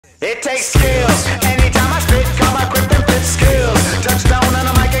It takes skills. Anytime I spit, come equipped and fit skills. Touchdown on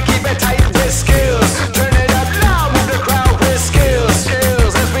the mic and keep it tight with skills. Turn it up loud, move the crowd with skills.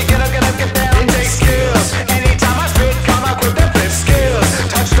 Skills, as we get down. It takes skills. Anytime I spit, come equipped and fit skills.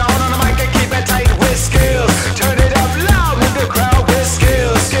 Touchdown on the mic and keep it tight with skills. Turn it up loud, move the crowd with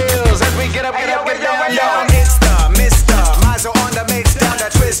skills. Skills, as we get down. Yo, it's the Mr. Mizo on the mix, down the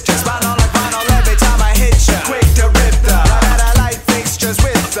twist, just vinyl like vinyl every time I hit ya. Quick to rip the light fixtures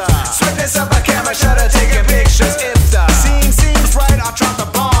with the swiftness of a camera shutter taking pictures. If the scene seems right, I'll drop the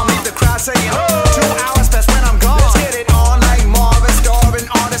bomb, leave the crowd saying, oh, 2 hours past when I'm gone. Let's get it on like Marvin, starving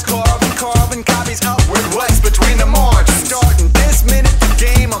artists, carving copies upward what's between the margins. Starting this minute, the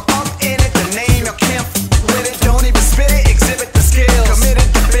game, I'm up in it. The name, you can't with it, don't even spit it. Exhibit the skills,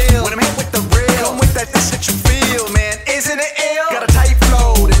 committed to build. When I'm hit with the real, come with that shit you feel, man. Isn't it ill? Got a tight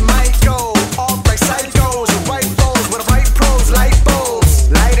flow that might go off like psychos. The right flows with the right pros, light bulbs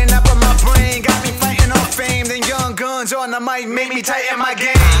lighting up on my brain. Got me fighting off fame. Then young guns on the mic make me tighten my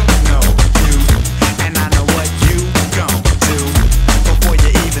game.